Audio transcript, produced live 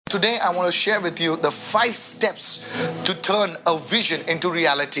Today I want to share with you the 5 steps to turn a vision into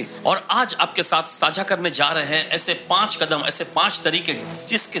reality. और आज आपके साथ साझा करने जा रहे हैं ऐसे 5 कदम, ऐसे 5 तरीके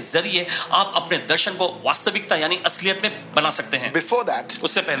जिसके जरिए आप अपने दर्शन को वास्तविकता यानी असलियत में बना सकते हैं। Before that,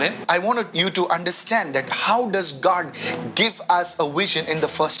 उससे पहले I wanted you to understand that how does God give us a vision in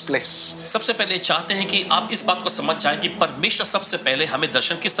the first place. सबसे पहले चाहते हैं कि आप इस बात को समझ जाएं कि परमेश्वर सबसे पहले हमें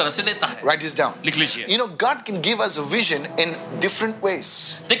दर्शन किस तरह से देता है। Write this down. लिख लीजिए। You know, God can give us a vision in different ways.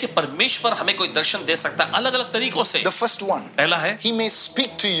 देखिए परमेश्वर हमें कोई दर्शन दे सकता है अलग-अलग तरीकों से। The first one, पहला है He may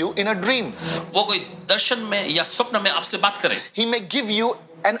speak to you in a dream. वो कोई दर्शन में या स्वप्न में आपसे बात करे। He may give you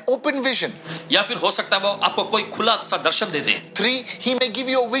an open vision. या फिर हो सकता है वो आपको कोई खुला सा दर्शन दे दे। 3, He may give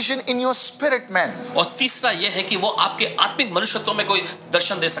you a vision in your spirit man. और तीसरा ये है कि वो आपके आत्मिक मनुष्यत्व में कोई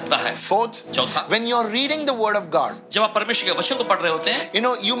दर्शन दे सकता है। 4th, चौथा, when you're reading the word of God, जब आप परमेश्वर के वचन को पढ़ रहे होते हैं, you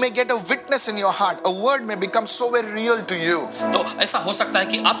know, you may get a witness in your heart. A word may become so very real to you. तो ऐसा हो सकता है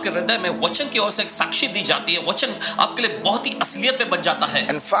कि आपके हृदय में वचन की ओर से एक साक्षी दी जाती है, वचन आपके लिए बहुत ही असलियत में बन जाता है।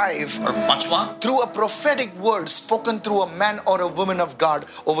 And 5, और पांचवा, through a prophetic word spoken through a man or a woman of God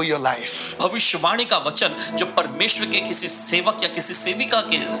over your life. भविष्यवाणी का वचन जो परमेश्वर के किसी सेवक या किसी सेविका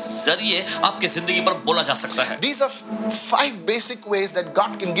के जरिए आपके जिंदगी पर बोला जा सकता है। These are 5 basic ways that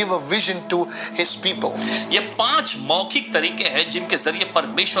God can give a vision to His people. ये 5 मौखिक तरीके हैं जिनके जरिए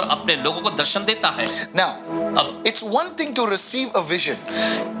परमेश्वर अपने लोगों को दर्शन देता है। Now, अब it's one thing to receive a vision,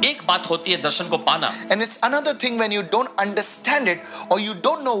 एक बात होती है दर्शन को पाना, and it's another thing when you don't understand it or you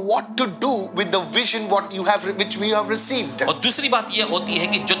don't know what to do with the vision which we have received. और दूसरी बात ये होती है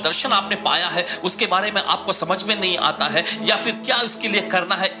कि जो दर्शन आपने पाया है उसके बारे में आपको समझ में नहीं आता है या फिर क्या उसके लिए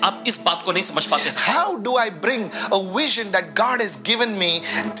करना है, आप इस बात को नहीं समझ पाते। How do I bring a vision that God has given me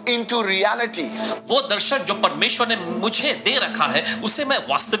into reality? वो दर्शन जो परमेश्वर ने मुझे दे रखा है उसे मैं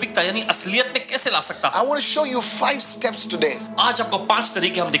वास्तविकता यानी असलियत में कैसे ला सकता हूं? I want to show you 5 steps today. आज आपको 5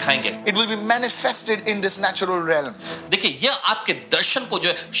 तरीके हम दिखाएंगे। It will be manifested in this natural realm. देखिए यह आपके दर्शन को जो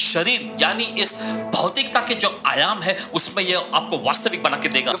है शरीर यानी इस भौतिकता के जो आयाम है उसमें यह आपको वास्तविक बना के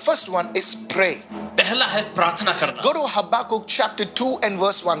देगा। The first one is pray. पहला है प्रार्थना करना। Go to Habakkuk chapter 2 and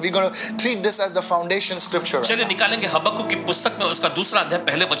verse 1. We're going to treat this as the foundation scripture. चलिए निकालेंगे हबक्कुक की पुस्तक में उसका दूसरा अध्याय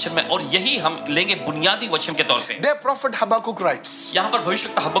पहले वचन में और यही हम लेंगे बुनियादी वचन के तौर पे। There prophet Habakkuk writes, यहाँ पर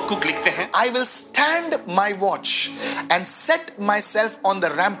भविष्यवक्ता हबक्कुक लिखते हैं, I will stand my watch and set myself on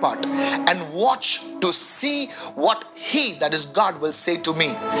the rampart and watch to see what he, that is God, will say to me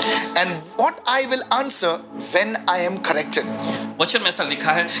and what I will answer when I am corrected. वचन में ऐसा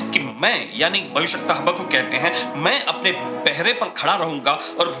लिखा है कि मैं यानी भविष्यवक्ता हबक्कुक कहते हैं मैं अपने पहरे पर खड़ा रहूंगा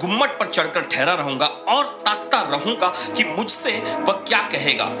और गुम्मट पर चढ़कर ठहरा रहूंगा और ताकता रहूंगा कि मुझसे वह क्या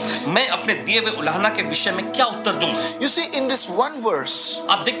कहेगा, मैं अपने दिए हुए उलाहना के विषय में क्या उत्तर दूं। You see, in this one verse,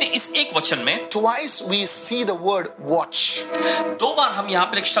 आप देखते हैं इस एक वचन में twice we see the word watch. 2 बार हम यहाँ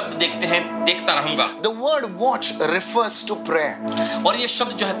पर एक शब्द देखते हैं देखता रहूंगा। The word watch refers to prayer. और ये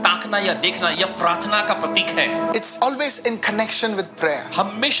शब्द जो है ताकना या देखना यह प्रार्थना का प्रतीक है। It's always in connection with prayer.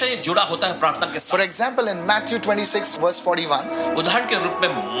 हमेशा ये जुड़ा होता है प्रार्थना के साथ। For example, in Matthew 26 verse 41, उदाहरण के रूप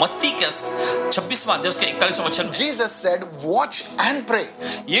में मत्ती के 26वां अध्याय उसके 41वां वचन, Jesus said, watch and pray.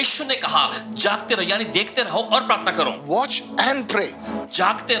 यीशु ने कहा जागते रहो यानी देखते रहो और प्रार्थना करो। Watch and pray.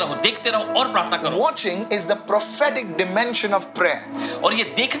 जागते रहो, देखते रहो और प्रार्थना करो। Watching is the prophetic dimension of prayer. और ये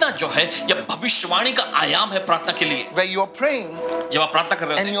देखना जो है यह भविष्यवाणी का आयाम है प्रार्थना के लिए। Where you are praying जब आप प्रार्थना कर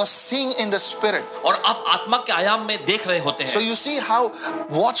रहे and होते you are seeing in the spirit. हैं और आप आत्मा के आयाम में देख रहे होते So हैं, you see how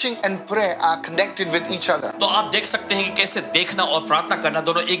watching and prayer are connected with each other. तो आप देख सकते हैं कि कैसे देखना और प्रार्थना करना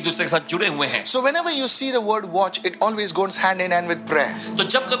दोनों एक दूसरे के साथ जुड़े हुए हैं। So whenever you see the word watch, it always goes hand in hand with prayer. तो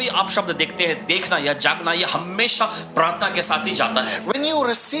जब कभी आप शब्द देखते हैं देखना या जागना यह हमेशा प्रार्थना के साथ ही जाता है। When you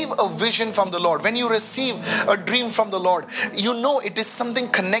receive a vision from the Lord, when you receive a dream from the Lord, you know it is something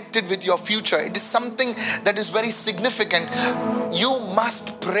connected with your future. It is something that is very significant. You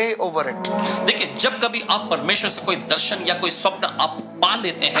must pray over it. देखिए जब कभी आप परमेश्वर से कोई दर्शन या कोई स्वप्न आप पा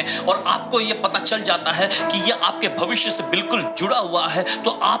लेते हैं और आपको यह पता चल जाता है कि यह आपके भविष्य से बिल्कुल जुड़ा हुआ है,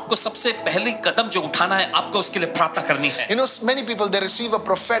 तो आपको सबसे पहले कदम जो उठाना है आपको उसके लिए प्रार्थना करनी है। You know, many people, they receive a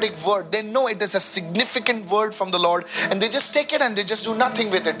prophetic word. They know it is a significant word from the Lord and they just take it and they just do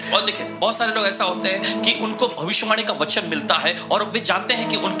nothing with it. और देखिए बहुत सारे लोग ऐसा होते हैं कि उनको भविष्यवाणी का वचन मिलता है और वे जानते हैं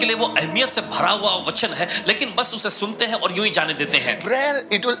कि उनके लिए वो अहमियत से भरा हुआ वचन है, लेकिन बस उसे सुनते हैं और यूं ही जाने देते हैं। Prayer,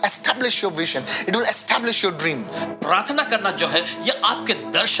 it will establish your vision. It will establish your dream. प्रार्थना करना जो है यह आपके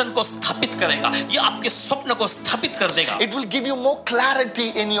दर्शन को स्थापित करेगा, ये आपके स्वप्न को स्थापित कर देगा। It will give you more clarity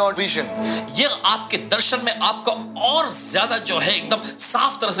in your vision. ये आपके दर्शन में आपको और ज्यादा जो है एकदम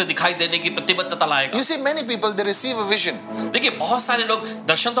साफ तरह से दिखाई देने की प्रतिबद्धता लाएगा। You see, many people, they receive a vision. देखिए बहुत सारे लोग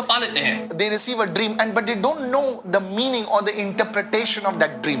दर्शन तो पा लेते हैं, They receive a dream, but they don't know the meaning or the interpretation of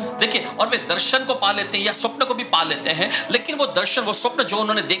that dream. देखिए, और वे दर्शन को पा लेते हैं या स्वप्न को भी पा लेते हैं, लेकिन वो दर्शन, वो स्वप्न जो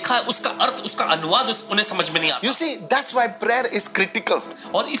उन्होंने देखा है उसका अर्थ, उसका अनुवाद उन्हें समझ में नहीं आता। You see, that's why prayer is critical.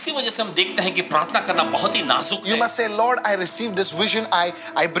 और इसी वजह से हम देखते हैं कि प्रार्थना करना बहुत ही नाजुक You है। must say, Lord, I received this vision.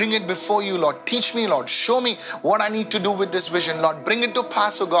 I bring it before you, Lord. Teach me, Lord. Show me what I need to do with this vision, Lord. Bring it to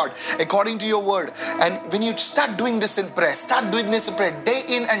pass, oh God, according to your word. And when you start doing this in prayer, start doing this in prayer, day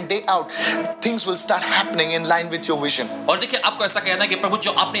in and day out, things will start happening in line with your vision. और देखिए, आपको ऐसा कहना है कि प्रभु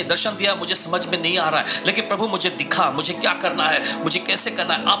जो आपने दर्शन दिया मुझे समझ में नहीं आ रहा है, लेकिन प्रभु मुझे दिखा, मुझे क्या करना है, मुझे कैसे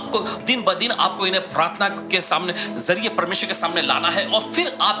करना है। आपको दिन ब दिन आपको इन्हें प्रार्थना के सामने जरिए परमेश्वर के सामने लाना है, और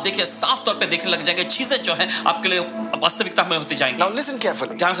फिर आप देखिए साफ तौर पे देखने लग जाएंगे, चीजें जो है आपके लिए वास्तविकता में होती जाएंगी। Now listen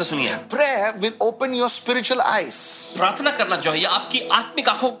carefully. ध्यान से सुनिए, Prayer will open your spiritual eyes प्रार्थना करना जो है ये आपकी आत्मिक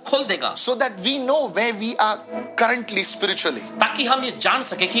आंखों को खोल देगा, so that we know where we are currently spiritually. ताकि हम ये जान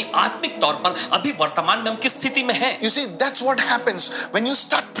सके कि आत्मिक तौर पर अभी वर्तमान में हम किस स्थिति में हैं। You see, that's what happens when you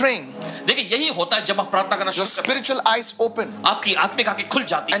start praying. देखिए यही होता है जब आप प्रार्थना करना Your शुरू करते हैं, spiritual eyes open आपकी आत्मिक आंखें खुल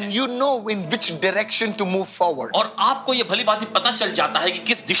जाती हैं, and you know in which direction to move forward. और आपको ये भली बात पता चल जाता है कि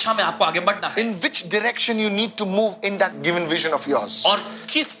किस दिशा में आपको आगे बढ़ना है, In which direction you need to move in that given vision of yours. और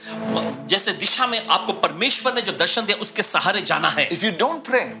किस जैसे दिशा में आपको परमेश्वर ने जो दर्शन दिया उसके सहारे जाना है। If you don't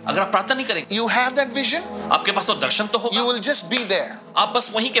pray, अगर आप प्रार्थना नहीं करेंगे, you have that vision, आपके पास वो दर्शन तो you होगा, will just be there. आप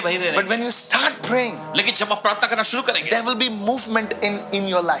बस वहीं के वहीं रह But रहे। when you start praying, लेकिन जब आप प्रार्थना करना शुरू करेंगे, there will be movement in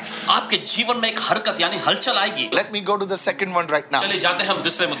your life. आपके जीवन में एक हरकत यानी हलचल आएगी। Let me go to the second one right now. चलिए जाते हैं हम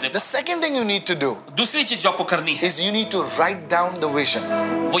दूसरे मुद्दे The पर। second thing you need to do दूसरी चीज जो आपको करनी है is you need to write down the vision.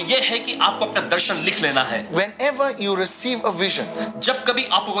 वो ये है कि आपको अपना दर्शन लिख लेना है। Whenever you receive a vision, जब कभी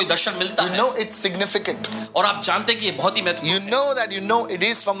आपको कोई दर्शन मिलता you है know it's significant. और आप जानते हैं कि ये बहुत ही महत्वपूर्ण You है, know that it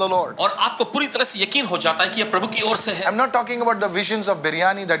is from the Lord. और आपको पूरी तरह से यकीन हो जाता है कि ये प्रभु की ओर से है। I'm not talking about the visions of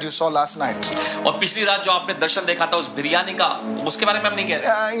biryani that you saw last night. और पिछली रात जो आपने दर्शन देखा था उस बिरयानी का, उसके बारे में हम नहीं कह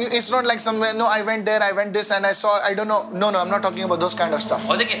रहे। It's not like somewhere, no, I went there, I went this and I saw, I don't know. No, I'm not talking about those kind of stuff.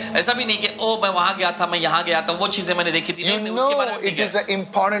 और देखिए ऐसा भी नहीं कि ओ मैं वहां गया था, मैं यहाँ गया था, वो चीजें मैंने देखी थी। You नहीं, उसके बारे know में नहीं it कह is an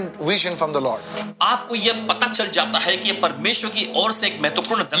important vision from the Lord. रहे। आपको ये पता चल जाता है कि ये परमेश्वर की ओर से एक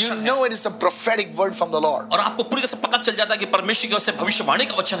महत्वपूर्ण You दर्शन है, know it is a prophetic word from the Lord. और आपको पूरी तरह से पता चल जाता है कि परमेश्वर की ओर से भविष्यवाणी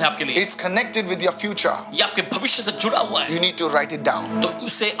का वचन है आपके लिए, It's connected with your future. ये आपके भविष्य से जुड़ा हुआ है, You need to write it down. तो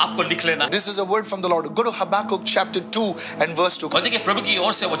उसे आपको लिख लेना है। This is a word from the Lord. Go to Habakkuk chapter 2 and verse 2. और देखिए प्रभु की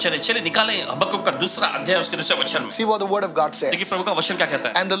ओर से वचन है, चलिए निकालें हबक्कुक का दूसरा अध्याय उसके दूसरे वचन में। See what the word of God देखिए says. प्रभु का वचन क्या कहता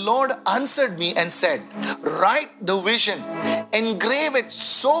है। And the Lord answered me and said, write the vision, engrave it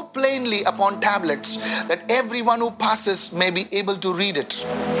so plainly upon tablets that everyone who passes may be able to read it.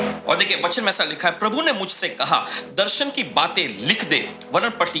 और देखिए वचन में ऐसा लिखा है, प्रभु ने मुझसे कहा दर्शन की बातें लिख दे, वरन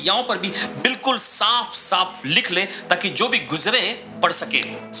पटियाओं पर भी बिल्कुल साफ साफ लिख ले, ताकि जो भी गुजरे पढ़ सके।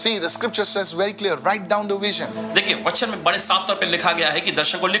 See, the scripture says very clear, write down the vision. देखिए वचन में बड़े साफ तौर पे लिखा गया है कि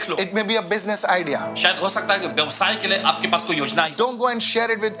दर्शन को लिख लो। It may be a business idea. शायद हो सकता है कि व्यवसाय के लिए आपके पास कोई योजना है, Don't go and share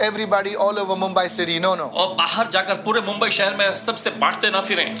it with everybody all over Mumbai city. No, no. और बाहर जाकर पूरे मुंबई शहर में सबसे बांटते ना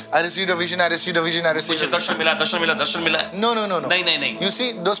फिरें। I received a vision, I received a vision, I received मुझे a vision. दर्शन मिला, दर्शन मिला, दर्शन मिला। No, no, no, no. नहीं नहीं नहीं, You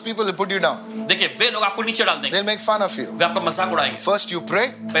see, those people will put you down. देखिए वे लोग आपको नीचे डाल देंगे, They'll make fun of you. वे आपका मजाक उड़ाएंगे। First, you pray.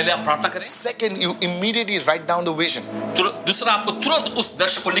 पहले आप प्रार्थना करें, Second, you immediately write down the vision. दूसरा आपको तुरंत उस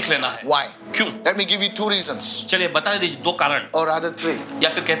दर्शन को लिख लेना है। Why? क्यों? Let me give you two reasons, चलिए बता दीजिए दो कारण, or rather three. या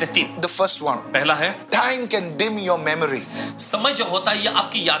फिर कहते हैं तीन। The first one, पहला है time can dim your memory. समय जो होता है ये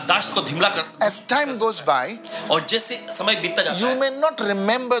आपकी याददाश्त को धुंधला कर, As time goes by, और जैसे समय बीतता जाता you है may not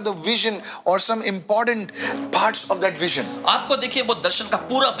remember the vision or some important parts of that vision. आपको देखिए वो दर्शन का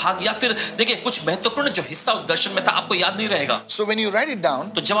पूरा भाग या फिर देखिए कुछ महत्वपूर्ण जो हिस्सा उस दर्शन में था आपको याद नहीं रहेगा। So when you write it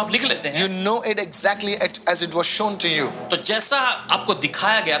down, तो जब आप लिख लेते हैं you know it exactly as it was shown to you. तो जैसा आपको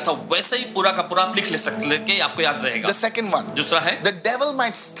दिखाया गया था वैसा ही पूरा का पूरा आप लिख ले सकते के आपको याद रहेगा। The second one, दूसरा है the devil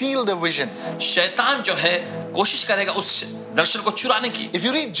might steal the vision. शैतान जो है कोशिश करेगा उस दर्शन को चुराने की। If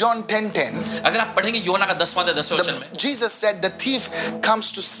you read John 10:10, अगर आप पढ़ेंगे योना का 10वें वचन में, Jesus said the thief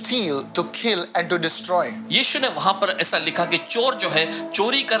comes to steal, to kill and to destroy. यीशु ने वहां पर ऐसा लिखा कि चोर जो है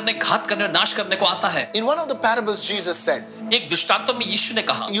चोरी करने, घात करने और नाश करने को आता है। In one of the parables, Jesus said, एक दृष्टांत में यीशु ने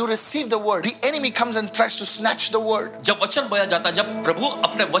कहा, you receive the word, the enemy comes and tries to snatch the word. जब वचन बोया जाता है, जब प्रभु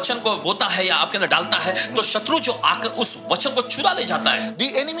अपने वचन को बोता है या आपके अंदर डालता है, तो शत्रु जो आकर उस वचन को चुरा ले जाता है. The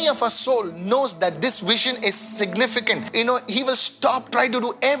enemy of our soul knows that this vision is significant. You know, he will stop, try to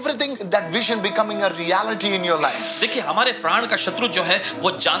do everything that vision becoming a reality in your life. देखिए, हमारे प्राण का शत्रु जो है,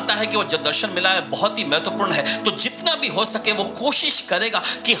 वो जानता है कि वो जो दर्शन मिला है बहुत ही महत्वपूर्ण है, तो जितना भी हो सके वो कोशिश करेगा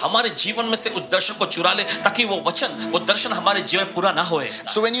कि हमारे जीवन में से उस दर्शन को चुरा ले, ताकि वो वचन, वो दर्शन हमारे जीवन में पूरा ना होए.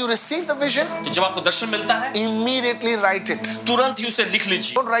 So when you receive the vision, तो जब आपको दर्शन मिलता है, immediately write it. तुरंत ही उसे लिख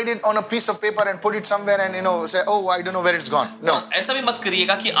लीजिए. Don't write it on a piece of paper and put it somewhere and say, oh, I don't know where it's gone. No. ऐसा भी मत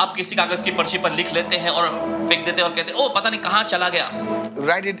करिएगा कि आप किसी कागज की पर्ची पर लिख लेते हैं और फेंक देते हैं और कहते हैं, ओ पता नहीं कहाँ चला गया.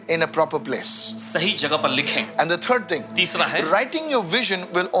 Write it in a proper place. सही जगह पर लिखें. And the third thing, तीसरा है, writing your vision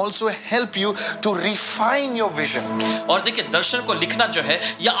will also help you to refine your vision. और देखिए, दर्शन को लिखना जो है,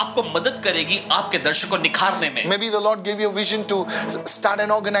 यह आपको मदद करेगी आपके दर्शन को निखारने में. Maybe the Lord gave you a vision to start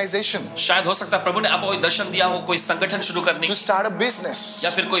an organization, शायद हो सकता है प्रभु ने आपको कोई दर्शन दिया हो, कोई संगठन शुरू करने, to start a business,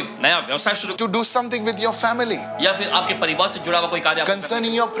 या फिर कोई नया व्यवसाय शुरू, to do something with your family, या फिर आपके परिवार से जुड़ा हुआ कोई कार्य,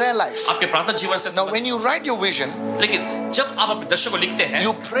 concerning your prayer life. आपके प्रार्थना जीवन से. Now when you write your vision, लेकिन जब आप अपने दर्शन को लिखते हैं,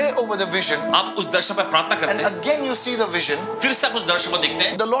 you pray over the vision, आप उस दर्शन पर प्रार्थना करते and हैं, again you see the vision. फिर से आप उस दर्शन को देखते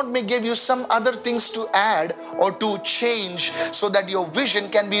हैं. The Lord may give you some other things to add or to change so that your vision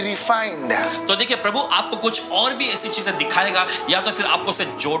can be refined. तो देखिए, प्रभु आपको कुछ और भी ऐसी चीजें दिखाएगा, या तो फिर आपको उसे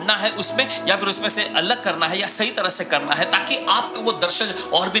जोड़ना है उसमें, या फिर उसमें से अलग करना है, या सही तरह से करना है, ताकि आपका वो दर्शन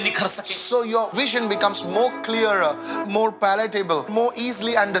और भी निखर सके. So your vision becomes more clearer, more palatable, more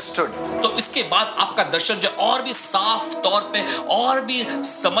easily understood. तो इसके बाद आपका दर्शन जो और भी साफ तौर पे और भी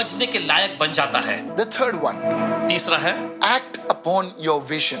समझने के लायक बन जाता है. The third one, तीसरा है, act upon your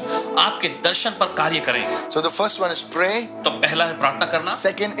vision. आपके दर्शन पर कार्य करें. So the first one is pray. तो पहला है प्रार्थना करना.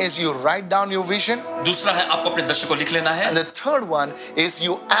 Second is you write down your vision. दूसरा है आपको अपने दर्शन को लिख लेना है. And the third one is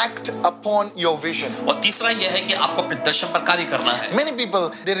you act upon your vision. और तीसरा यह है कि आपको अपने दर्शन पर कार्य करना है. Many people,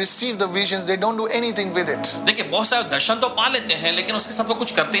 they receive the visions, they don't do anything with it. देखिए, बहुत सारे दर्शन तो पा लेते हैं, लेकिन उसके साथ वो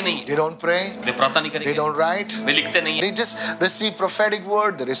कुछ करते नहीं. They don't pray. वे प्रार्थना नहीं They करेंगे, don't write. वे लिखते नहीं. They just receive prophetic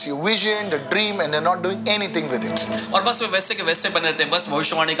word, they receive vision, the dream, and they're not doing anything with it. और बस वे वैसे के वैसे बने रहते हैं, बस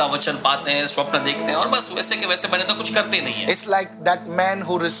भविष्यवाणी का वचन पाते हैं, स्वप्न देखते हैं, और बस वैसे के वैसे बने, तो कुछ करते नहीं है. It's like that man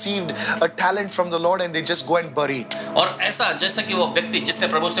who received a talent from the Lord and they just go and bury it. और ऐसा जैसा कि वो व्यक्ति जिसने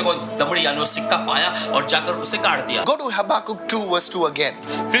प्रभु से कोई दमड़ी यानी वो सिक्का पाया और जाकर उसे काट दिया. Go to Habakkuk 2 verse 2 again.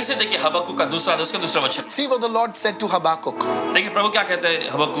 फिर से देखिए हबक्कुक का दूसरा वचन. See what the Lord said to Habakkuk. देखिए प्रभु क्या कहते हैं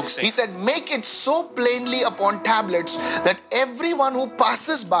हबक्कुक से. He said, make it so plainly upon tablets that everyone who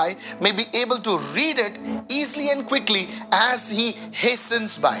passes by may be able to read it easily and quickly as he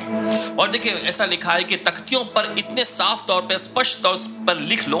hastens by. और देखिए ऐसा लिखा है कि तख्तियों पर इतने साफ तौर पर स्पष्ट तौर पर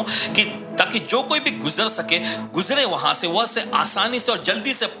लिख लो कि ताकि जो कोई भी गुजर सके, गुजरे वहां से, वह से आसानी से और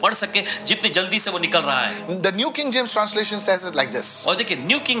जल्दी से पढ़ सके, जितनी जल्दी से वो निकल रहा है. The New King James translation says it like this. और देखिए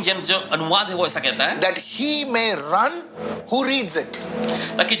न्यू किंग जेम्स जो अनुवाद है वो ऐसा कहता है, that he may run who reads it.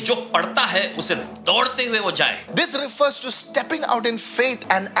 ताकि जो पढ़ता है उसे दौड़ते हुए वो जाए. This refers to stepping out in faith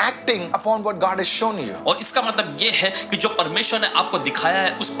and acting upon what God has shown you. और इसका मतलब ये है कि जो परमेश्वर ने आपको दिखाया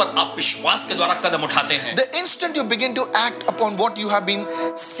है उस पर आप विश्वास के द्वारा कदम उठाते हैं. The instant you begin to act upon what you have been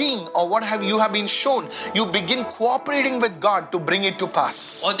seeing or what you have been shown, you begin cooperating with God to bring it to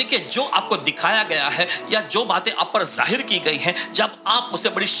pass. और देखिए जो आपको दिखाया गया है या जो बातें आप पर जाहिर की गई हैं, जब आप उसे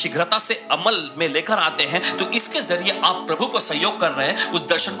बड़ी शीघ्रता से अमल में लेकर आते हैं तो इसके जरिए आप प्रभु को सहयोग कर रहे हैं उस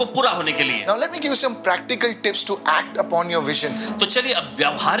दर्शन को पूरा होने के लिए. Now let me give you some practical tips to act upon your vision. तो चलिए अब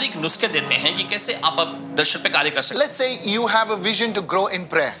व्यावहारिक नुस्खे देते हैं कि कैसे आप अब दर्शन पे कार्य कर सकते हैं. Let's say you have a vision to grow in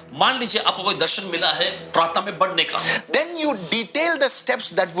prayer. मान लीजिए आपको कोई दर्शन मिला है प्रार्थना में बढ़ने का. Then you detail the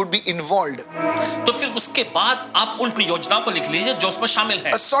steps that would be involved. तो फिर उसके बाद आप उन योजनाओं को लिख लीजिए जो उसमें शामिल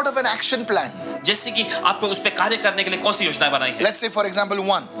है. A sort of an action plan. जैसे कि आपको उस पे कार्य करने के लिए कौन सी योजनाएं बनाई है. Let's say for example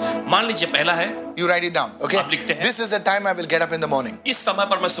 1. मान लीजिए पहला है, you write it down, okay? आप लिखते हैं. This is the time I will get up in the morning. इस समय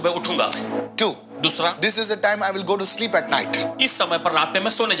पर मैं सुबह उठूंगा. 2. दूसरा, this is the time I will go to sleep at night. इस समय पर रात में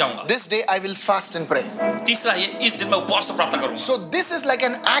मैं सोने जाऊंगा. This day I will fast and pray. तीसरा ये, इस दिन मैं उपवास और प्रार्थना करूंगा. So this is like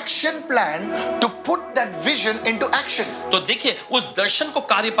an action plan to put that vision into action. तो देखिए उस दर्शन को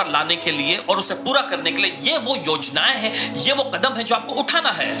कार्य पर लाने के लिए और उसे पूरा करने के लिए ये वो योजनाएं हैं, ये वो कदम है जो आपको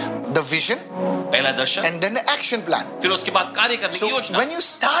उठाना है. The vision, पहला दर्शन, and then the action plan. फिर उसके बाद कार्य करने So की योजना। when you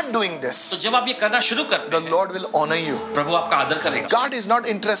start doing तो this, जब आप ये करना शुरू करते the हैं, Lord will honor you. प्रभु आपका आदर करेगा। God is not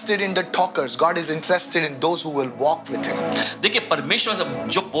interested in the talkers. God is interested in those who will walk with Him. देखिए, परमेश्वर से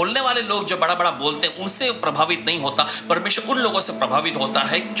जो बोलने वाले लोग जो बड़ा बड़ा बोलते हैं उनसे प्रभावित नहीं होता, परमेश्वर उन लोगों से प्रभावित होता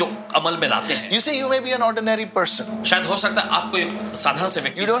है जो अमल में लाते हैं। You see, you may be an ordinary person. शायद हो सकता है आप कोई साधारण से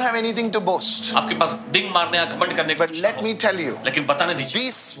व्यक्ति, You don't have anything to boast. आपके पास डिंग मारने या घमंड करने का But let me tell you, लेकिन बताने दीजिए,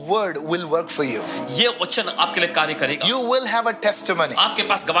 this word will work for you. ये वचन आपके लिए कार्य करेगा। You will have a testimony. आपके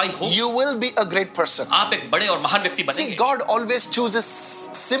पास गवाही हो, You will be a great person. आप एक बड़े और महान व्यक्ति See, बनेंगे। God always chooses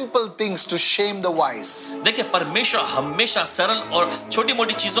simple things to shame the wise. देखिए, परमेश्वर हमेशा सरल और छोटी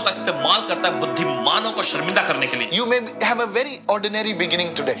मोटी चीजों का इस्तेमाल करता है बुद्धिमानों को शर्मिंदा करने के लिए। You may have a very ordinary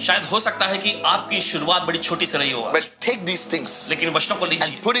beginning today, शायद हो सकता है कि आपकी शुरुआत बड़ी छोटी से रही होगा, but take these things लेकिन वचनों को लीजिए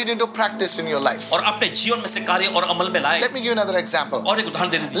and put it into practice in your life. और अपने जीवन में से कार्य और अमल में लाए। Let me give you another example. और एक उदाहरण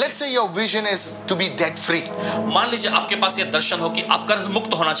दे दीजिए। Let's say your vision is to be debt free. मान लीजिए आपके पास ये दर्शन हो कि आप कर्ज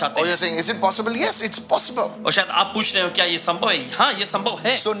मुक्त होना चाहते Or हैं, you're saying, is it possible? Yes, it's possible. और शायद आप पूछ रहे हो क्या ये संभव है? हाँ, ये संभव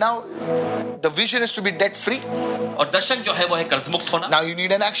है। So now the vision is to be debt free. और दर्शन जो है वो है कर्ज मुक्त होना। Now you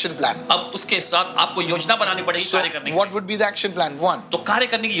need an action plan. अब उसके साथ आपको योजना बनानी पड़ेगी So कार्य करने की। what would be the action plan? One, तो कार्य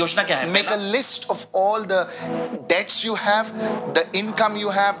करने की योजना क्या है? make a list of all the debts you have, the income you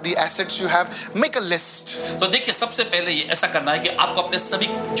have, the assets you have. Make a list. तो देखिए, सबसे पहले ये ऐसा करना है कि आपको अपने सभी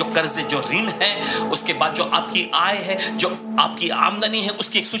जो कर्जे, जो ऋण है, उसके बाद जो आपकी आय है, जो आपकी आमदनी है,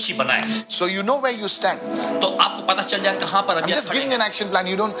 उसकी एक सूची बनाएं। So you know where you stand. तो आपको पता चल जाए कहां पर I'm अभी just giving you an action plan.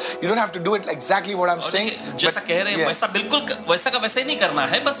 You don't have to do it exactly what I'm saying. जैसा कह रहे हैं वैसा बिल्कुल वैसा का वैसा ही नहीं करना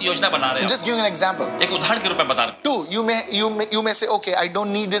है, बस योजना बना रहे I'm हैं। just giving an example. एक उदाहरण के रूप में बता रहे हैं। Two, you may say, okay, I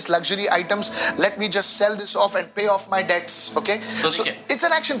don't need this luxury items. Let me just sell this off and pay off my debts. Okay. तो So देखिए, it's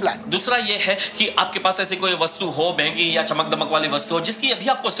an action plan. दूसरा ये है कि आपके पास ऐसी कोई वस्तु हो, महंगी या चमक दमक वाली वस्तु हो, जिसकी अभी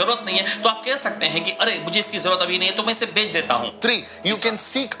आपको जरूरत नहीं है, तो आप कह सकते हैं कि अरे मुझे इसकी जरूरत अभी नहीं है, तो मैं इसे बेच देता हूं। Three, you can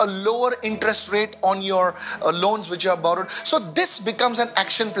seek a lower interest rate on your loans which you have borrowed. So this becomes an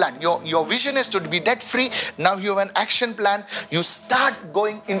action plan. Your vision is to be debt free. Now you have an action plan. You start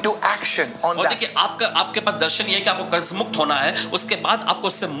going into action on और that. देखिए, आपके पास दर्शन ये है कि आपको कर्ज मुक्त होना है, उसके बाद आपको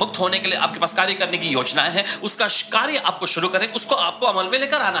उससे मुक्त होने के लिए आपके पास कार्य करने की योजनाएं हैं, उसका कार्य आपको शुरू करें, उसको आपको अमल में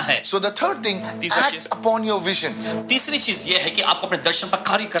लेकर आना है। So the third thing, तीसरा act upon your vision. तीसरी चीज ये है कि आपको अपने दर्शन पर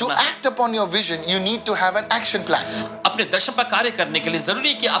कार्य To करना है। act upon your vision, you need to have an action plan. अपने दर्शन पर कार्य करने के लिए जरूरी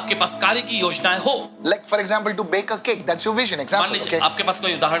है कि आपके पास कार्य की योजनाएं हो। Like for example, to bake a cake. That's your vision. मान Example. लीजिए Okay. आपके पास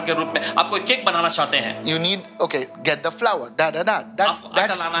कोई उदाहरण के रूप में आप कोई केक बनाना चाहते हैं, You need, okay, get the flour. That's आपको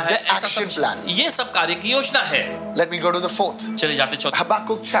आटा लाना है, the ऐसा action सब plan. ये सब कार्य की योजना है। Let me go to the fourth. चले जाते चौथे,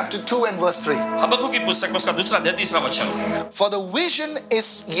 Habakkuk chapter 2 and verse 3. हबक्कुक की पुस्तक में उसका दूसरा अध्याय तीसरा वचन। For the vision is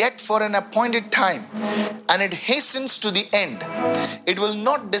yet for an appointed time, and it hastens to the end. It will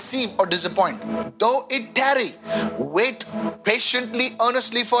not deceive or disappoint. Though it tarry, wait patiently,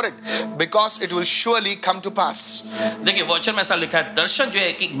 earnestly for it, because it will surely come to pass. देखिए, वचन में ऐसा लिखा है, दर्शन जो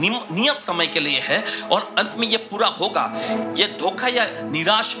है कि नियत समय के लिए है और अंत में ये पूरा होगा। ये धोखा या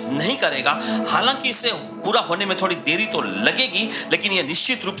निराश नहीं करेगा। हालांकि इसे पूरा होने में थोड़ी देरी तो लगेगी, लेकिन ये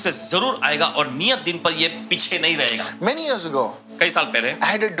निश्चित रूप से जरूर आएगा और नियत दिन पर ये पीछे नहीं रहेगा। Many years ago, कई साल पहले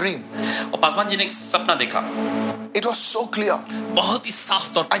I had a dream. और पासवान जी ने एक सपना देखा, It was so clear. बहुत ही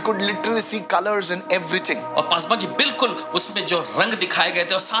साफ तौर I could literally see colors and everything. और पासवान जी बिल्कुल उसमें जो रंग दिखाए गए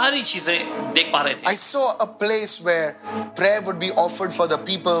थे और सारी चीजें देख पा रहे थे। I saw a place where prayer would be offered for the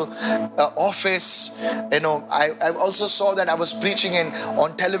people, office. I also saw that I was preaching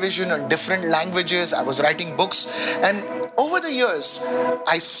on television in different languages. I was writing books, and over the years,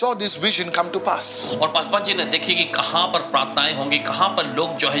 I saw this vision come to pass. और पासवान जी ने देखे कि कहाँ पर प्रार्थनाएं होंगी, कहाँ पर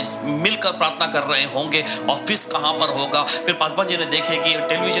लोग जो है मिलकर प्रार्थना कर रहे होंगे, ऑफिस कहाँ पर होगा। फिर पासवान जी ने देखे कि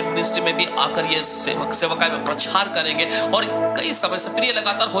टेलीविजन मिनिस्ट्री में भी आकर ये सेवकाई में प्रचार करेंगे और कई समय से फिर ये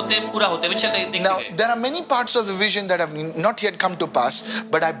लगातार पूरा होते हुए चले दिखते Now, हैं। there are many parts of the vision that have not yet come to pass,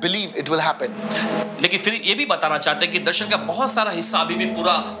 but I believe it will happen. लेकिन फिर ये भी बताना चाहते हैं कि दर्शन का बहुत सारा हिस्सा अभी भी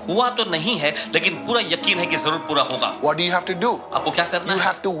पूरा हुआ तो नहीं है, लेकिन पूरा यकीन है कि जरूर पूरा होगा। What do you have to do? आपको क्या करना You है?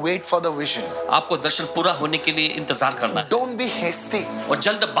 have to wait for the vision. आपको दर्शन पूरा होने के लिए इंतजार करना है Don't be hasty. और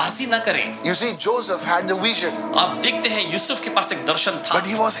जल्दबाजी ना करें। You see, Joseph had the vision, आप देखते हैं यूसुफ के पास एक दर्शन था,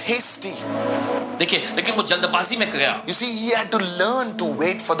 but he was hasty. देखिए, लेकिन वो जल्दबाजी में गया। You see, he had to learn to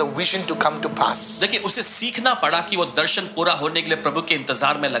wait for the vision to come to pass. देखिए, उसे सीखना पड़ा कि वो दर्शन पूरा होने के लिए प्रभु के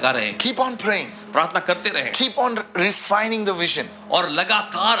इंतजार में लगा रहे, Keep on praying. प्रार्थना करते रहे Keep on refining the vision. और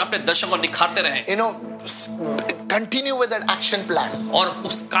लगातार अपने दर्शन को निखारते रहे Continue with that action plan. और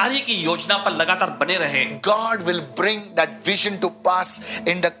उस कार्य की योजना पर लगातार बने रहे। God will bring that vision to pass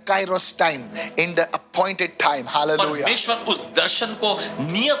in the Kairos time, in the appointed time. Hallelujah. परमेश्वर उस दर्शन को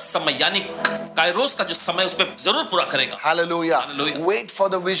नियत समय यानी कायरोस का जो समय उस पर जरूर पूरा करेगा। Hallelujah. Hallelujah. Wait for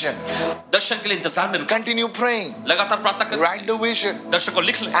the vision. दर्शन के लिए इंतजार में रुको, Continue praying. लगातार प्रार्थना करें, Write the vision. दर्शन को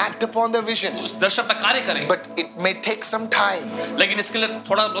लिख लें, Act upon the vision. उस दर्शन पर कार्य करें। But it may take some time. लेकिन इसके लिए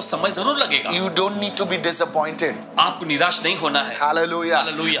थोड़ा बहुत समय जरूर लगेगा। You don't need to be disappointed. आपको निराश नहीं होना है। Hallelujah.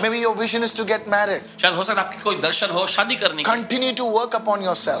 Hallelujah. Maybe your vision is to get married. शायद हो सकता है आपकी कोई दर्शन हो शादी करने की। Continue to work upon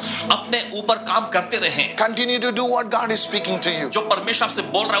yourself. अपने ऊपर काम करते रहें। Continue to do what God is speaking to you. जो परमेश्वर आपसे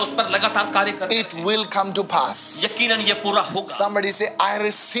बोल रहा है उस पर लगातार कार्य करें। It will come to pass. यकीनन ये पूरा होगा। Somebody say, I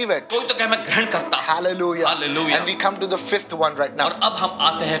receive it. कोई तो कहे मैं ग्रहण करता हूँ। Hallelujah. Hallelujah. And we come to the fifth one right now. और अब हम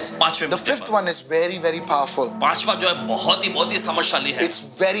आते हैं पांचवें The मुद्दे fifth पर। one is very, very powerful. पांचवा जो है बहुत ही समझशाली है। It's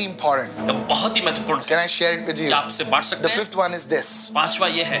very important. ये बहुत ही महत्वपूर्ण है। Can I share it with you? क्या आपसे बांट सकते The हैं? fifth one is this. पांचवा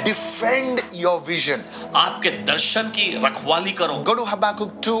ये है, Defend your vision. आपके दर्शन की रखवाली करो। Go to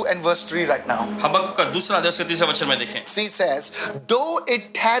Habakkuk 2 and verse 3 right now. हबक्कुक का दूसरा अध्याय उसके तीसरे वचन में देखें। See, it says, though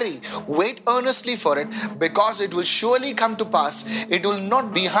it tarry, wait earnestly for it, because it will surely come to pass. It will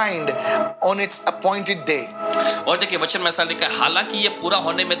not be behind on its appointed day. और देखिए वचन में ऐसा लिखा है, हालांकि ये पूरा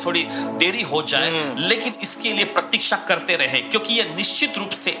होने में थोड़ी देरी हो जाए, लेकिन इसके लिए प्रतीक्षा करते रहें, क्योंकि ये निश्चित रूप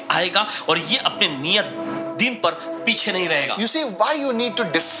से आएगा और ये अपने नियत दिन पर पीछे नहीं रहेगा। You see why you need to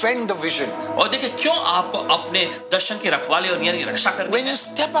defend the vision. और देखिए क्यों आपको अपने दर्शन की रखवाली और यानी रक्षा करनी When है। you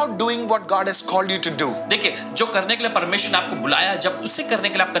step out doing what God has called you to do, देखिए जो करने के लिए परमेश्वर ने आपको बुलाया है, जब उसे करने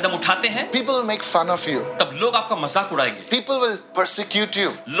के लिए आप कदम उठाते हैं, people will make fun of you. तब लोग आपका मजाक उड़ाएंगे, People will persecute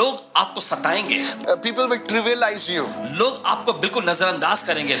you. लोग आपको सताएंगे, People will trivialize you. लोग आपको बिल्कुल नजरअंदाज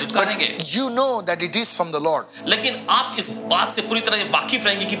करेंगे, दुत्कारेंगे। You know that it is from the Lord. लेकिन आप इस बात से पूरी तरह वाकिफ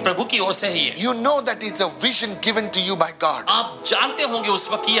रहेंगे कि प्रभु की ओर से ही है। You know that it's a vision given to you by God. आप जानते होंगे उस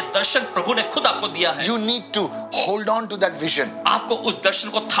वक्त ये दर्शन प्रभु ने खुद आपको दिया है। You need to hold on to that vision. आपको उस दर्शन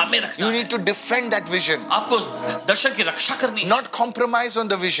को थामे रखना You है। need to defend that vision. आपको उस दर्शन की रक्षा करनी है। Not compromise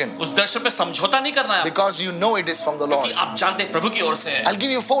on the vision. उस दर्शन पे समझौता नहीं करना है, Because you know it is from the Lord. क्योंकि आप जानते हैं प्रभु की ओर से है। I'll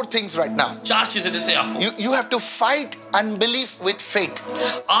give you 4 things right now. 4 चीजें देते हैं आपको। You have to fight unbelief with faith.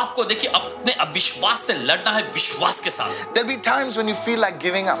 आपको देखिए अपने अविश्वास से लड़ना है विश्वास के साथ। There'll be times when you feel like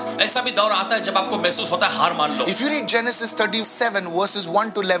giving up. ऐसा भी दौर आता है जब आपको महसूस होता है हार मान लो। If you read Genesis 37 verses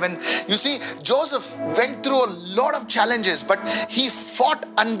 1 to 11, you see Joseph went through a lot of challenges, but he fought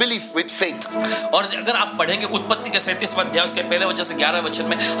unbelief with faith. और अगर आप पढ़ेंगे उत्पत्ति के 37वां अध्याय उसके पहले वचन से 11वें वचन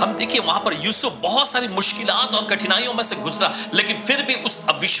में, हम देखिए वहां पर यूसुफ बहुत सारी मुश्किलात और कठिनाइयों में से गुजरा, लेकिन फिर भी उस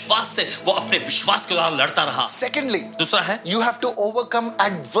अविश्वास से वो अपने विश्वास के द्वारा लड़ता रहा। Secondly, दूसरा है, you have to overcome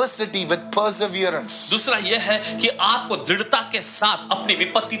adversity with perseverance. दूसरा यह है कि आपको दृढ़ता के साथ अपनी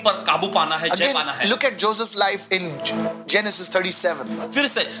विपत्ति पर काबू पाना है, जय Again, पाना है। look at Joseph's life in Genesis 37. फिर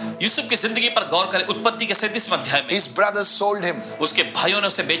से यूसुफ की जिंदगी पर गौर करें उत्पत्ति के 37वें अध्याय में। His brothers sold him. उसके भाइयों ने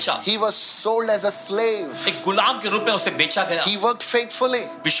उसे बेचा, He was sold as a slave. एक गुलाम के रूप में उसे बेचा गया। He worked faithfully.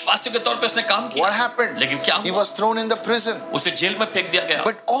 विश्वासियों के तौर पे उसने काम What किया, happened? लेकिन क्या He हुआ? was thrown in the prison. उसे जेल में फेंक दिया गया।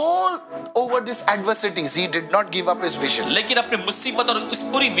 But all over these adversities, he did not give up his vision. लेकिन अपने मुसीबत और इस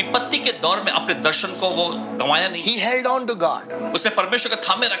पूरी विपत्ति के दौर में अपने दर्शन को वो गंवाया नहीं। He held on to God. उसने परमेश्वर के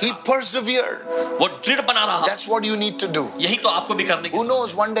थामे He रखा, persevered. वो दृढ़ बना रहा। That's what you need to do. यही तो आपको भी करने की Who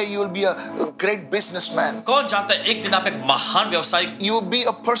knows, one day you will be a great businessman. कौन जानता है एक दिन आप एक महान व्यवसायिक, You will be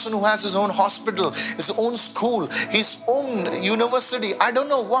a person who has his own hospital, his own school, his own university. I don't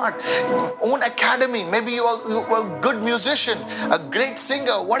know what. Own academy. Maybe you are a good musician, a great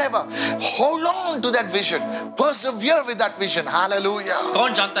singer, whatever. Hold on to that vision. Persevere with that vision. Hallelujah.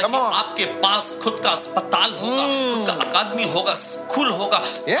 कौन जानता है Come कि on. आपके पास खुद का अस्पताल होगा, खुद का अकादमी होगा, स्कूल होगा,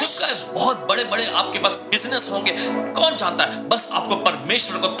 खुद Yes. का बहुत बड़े बड़े आपके पास बिजनेस होंगे। कौन जानता है, बस आपको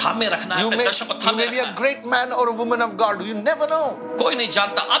परमेश्वर को थामे रखना है, You अपने may, दर्शन को you थामे may be रखना a है। great man or a woman of God. You never know. कोई नहीं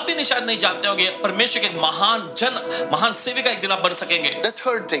जानता, आप भी नहीं शायद नहीं जानते होंगे, परमेश्वर के एक महान जन, महान सेविका एक दिन आप बन सकेंगे। The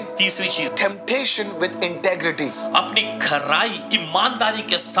third thing, तीसरी चीज, temptation with integrity. अपनी खराई ईमानदारी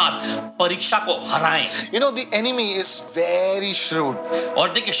के साथ परीक्षा को हराएं। You know, the enemy is very shrewd.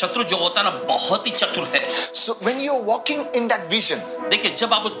 और देखिए शत्रु जो होता है ना बहुत ही चतुर है। So when you're walking in that vision, देखिए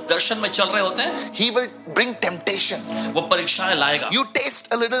जब आप उस दर्शन में चल रहे होते हैं, he will bring temptation. वो परीक्षाएं लाएगा। You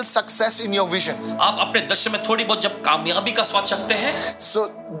taste a little success in your vision. आप अपने दर्शन में थोड़ी बहुत जब कामयाबी का स्वाद चखते हैं, So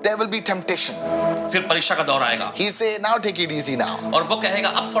there will be temptation. फिर परीक्षा का दौर आएगा He say, now take it easy now. और वो कहेगा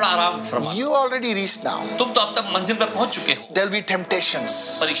अब थोड़ा आराम फरमा, You already reached now. तुम तो अब तक मंजिल पे पहुंच चुके हो। There'll be temptations.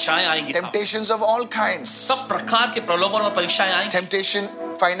 परीक्षाएं आएंगी, सब Temptations of all kinds. सब प्रकार के प्रलोभन और परीक्षाएं आएंगी। Temptation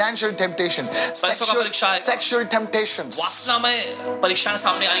financial temptation, पैसों का परीक्षा आएगा, sexual temptations, वासना में परीक्षाएं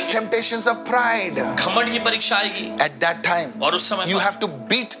सामने आएंगी, temptations of pride. घमंड की परीक्षा आएगी। At that time, और उस समय you पर have to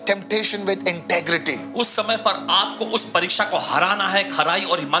beat temptation with integrity. उस समय पर आपको उस परीक्षा को हराना है खराई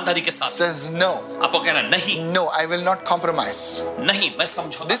और ईमानदारी के साथ। Says no, आपको कहना नहीं, no, I will not compromise. नहीं मैं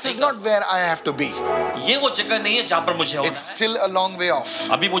समझौता This नहीं is not where I have to be. करूंगा। ये वो जगह नहीं है जहां पर मुझे होना It's है। still a long way off.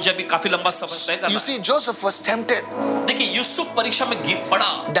 अभी मुझे अभी काफी लंबा समय तय करना You है। see, Joseph was tempted. देखिए यूसुफ परीक्षा में गिर पड़ा।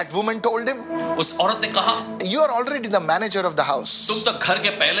 That woman told him, उस औरत ने कहा, you are already the manager of the house. तुम तो घर के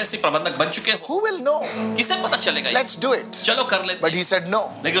पहले से प्रबंधक बन चुके हो, Who will know? किसे पता चलेगा ये? Let's do it. चलो कर लेते But हैं। he said no.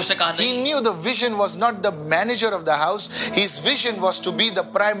 लेकिन उसने कहा He नहीं। knew the vision was not the manager of the house. His vision was to be the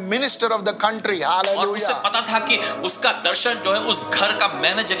prime minister of the country. और उसे Hallelujah. पता था कि उसका दर्शन जो है उस घर का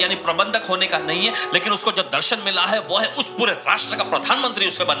मैनेजर यानी प्रबंधक होने का नहीं है, लेकिन उसको जो दर्शन मिला है वो है उस पूरे राष्ट्र का प्रधानमंत्री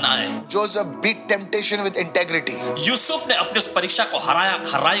उसके बनना है। Joseph beat temptation with integrity. Yusuf ने अपनी उस परीक्षा को हराया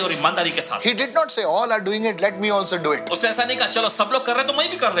खराई और ईमानदारी के साथ। He did not say all are doing it, let me also do it. उसने ऐसा नहीं कहा चलो सब लोग कर रहे हैं तो मैं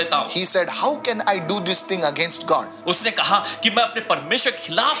भी कर लेता हूँ। He said, how can I do this thing against God? उसने कहा कि मैं अपने परमेश्वर के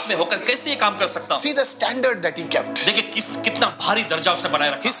खिलाफ में होकर कैसे ये काम कर सकता हूँ। See the standard that he kept. देखिए कितना भारी दर्जा उसने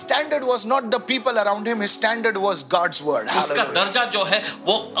बनाए रखा। His standard was not the people around him. His standard was God's word. उसका Hallelujah. दर्जा जो है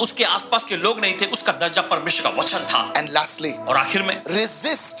वो उसके आसपास के लोग नहीं थे, उसका दर्जा परमेश्वर का वचन था। And lastly, और आखिर में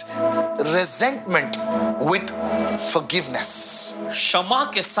resist resentment with forgiveness. क्षमा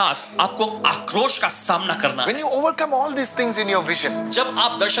के साथ आपको आक्रोश का सामना करना When है। you overcome all these things in your vision, जब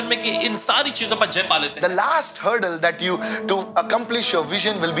आप दर्शन में कि इन सारी चीजों पर जय पा लेते the हैं last hurdle that you to accomplish your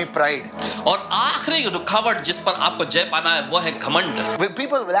vision will be pride. और आखिरी रुकावट जिस पर आपको जय पाना है वो है घमंड। When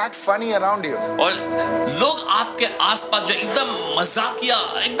people will act funny around you, और लोग आपके आसपास जो एकदम मजाकिया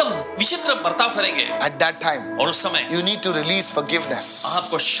एकदम विचित्र बर्ताव करेंगे, at that time, और उस समय you need to release forgiveness.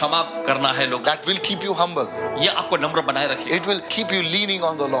 आपको क्षमा करना है लोग। That will keep you humble. ये आपको नम्र बनाए रखेगा। It will keep you leaning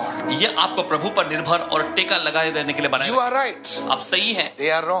on the Lord. ये आपको प्रभु पर निर्भर और टेका लगाए रहने के लिए बनाए You are right. रखेगा। आप सही हैं,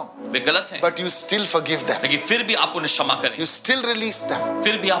 They are wrong. वे गलत हैं, But you still forgive them. लेकिन फिर भी आप उन्हें क्षमा करें, You still release them.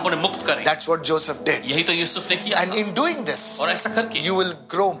 फिर भी आप उन्हें मुक्त करें। That's what Joseph did. यही तो यूसुफ ने किया And था। in doing this, और ऐसा करके you will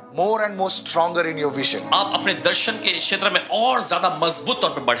grow more and more stronger in your vision. आप अपने दर्शन के क्षेत्र में और ज्यादा मजबूत तौर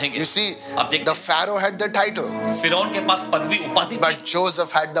पे बढ़ेंगे। You see, आप देखते the Pharaoh had the title, फिरौन के पास पदवी उपाधि थी, but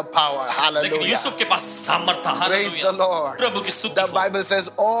Joseph had the power. लेकिन Hallelujah. यूसुफ के पास सामर्थ था। Praise hallelujah. the Lord. प्रभु की स्तुति The हो। Bible says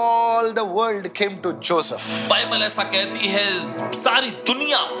all the world came to Joseph. Bible ऐसा कहती है सारी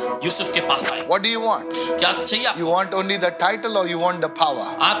दुनिया यूसुफ के पास आई। What do you want? क्या चाहिए आपको? You want only the title or you want the power?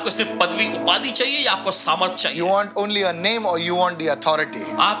 आपको सिर्फ पदवी उपाधि चाहिए या आपको सामर्थ You चाहिए? want only a name or you want the authority?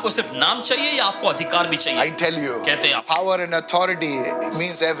 आपको सिर्फ नाम चाहिए या आपको अधिकार भी I चाहिए? tell you, कहते हैं आप power and authority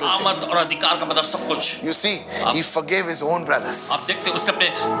means everything. सामर्थ और अधिकार का मतलब सब कुछ। You see, he forgave his own आप brothers. देखते हैं उसने अपने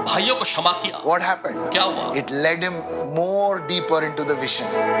भाइयों को क्षमा किया। What happened? क्या हुआ? It led him more deeper into the vision.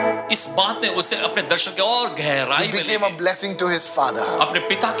 इस बात ने उसे अपने दर्शन के और गहराई He में ले became a गई। blessing to his father. अपने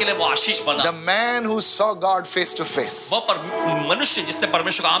पिता के लिए वो आशीष बना। The man who saw God face to face, वह मनुष्य जिसने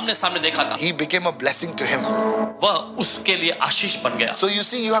परमेश्वर को आमने सामने देखा था, he became a blessing to him. वह उसके लिए आशीष बन गया। So you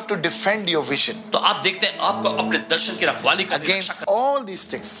see, you have to defend your vision तो आप देखते हैं आपको अपने दर्शन की रखवाली करनी है, against all these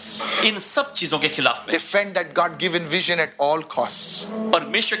things. इन सब चीजों के खिलाफ में। Defend that God-given vision at all costs.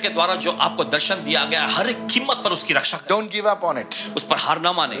 परमेश्वर के द्वारा जो आपको दर्शन दिया गया है, हर एक कीमत पर उसकी रक्षा करें, Don't give up on it. उस पर हार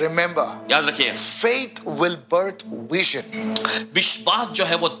ना माने। Remember, याद रखिए, faith will birth vision, विश्वास जो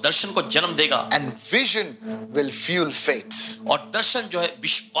है वो दर्शन को जन्म देगा, and vision will fuel faith. और दर्शन जो है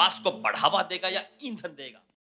विश्वास को बढ़ावा देगा या ईंधन देगा।